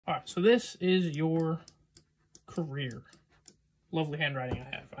right, so this is your career. Lovely handwriting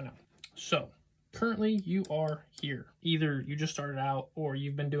I have, I know. So currently you are here. Either you just started out or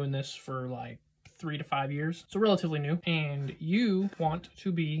you've been doing this for like 3 to 5 years, so relatively new, and you want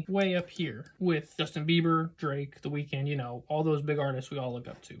to be way up here with Justin Bieber, Drake, The Weeknd, you know, all those big artists we all look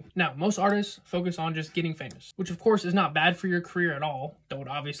up to. Now, most artists focus on just getting famous, which of course is not bad for your career at all. That would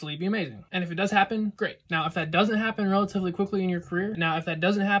obviously be amazing. And if it does happen, great. Now, if that doesn't happen relatively quickly in your career,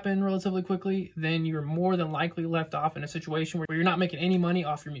 then you're more than likely left off in a situation where you're not making any money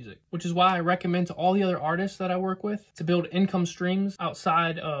off your music, which is why I recommend to all the other artists that I work with to build income streams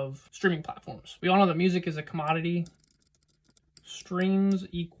outside of streaming platforms. We all know that music is a commodity. Streams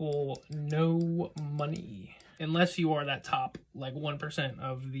equal no money unless you are that top like 1%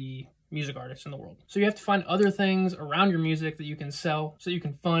 of the music artists in the world. So you have to find other things around your music that you can sell so you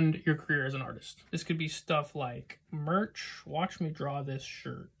can fund your career as an artist. This could be stuff like merch. Watch me draw this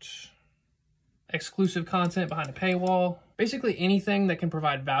shirt. Exclusive content behind a paywall. Basically anything that can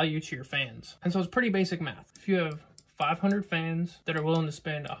provide value to your fans. And so it's pretty basic math. If you have 500 fans that are willing to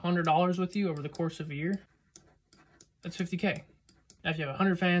spend $100 with you over the course of a year, that's 50K. Now if you have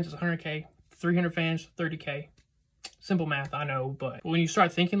 100 fans, it's 100K. 300 fans, 30K. Simple math, I know, but when you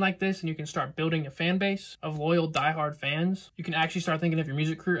start thinking like this and you can start building a fan base of loyal, diehard fans, you can actually start thinking of your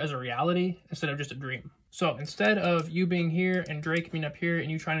music career as a reality instead of just a dream. So instead of you being here and Drake being up here and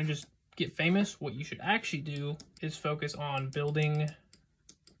you trying to just get famous, what you should actually do is focus on building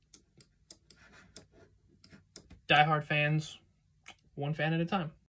diehard fans, one fan at a time.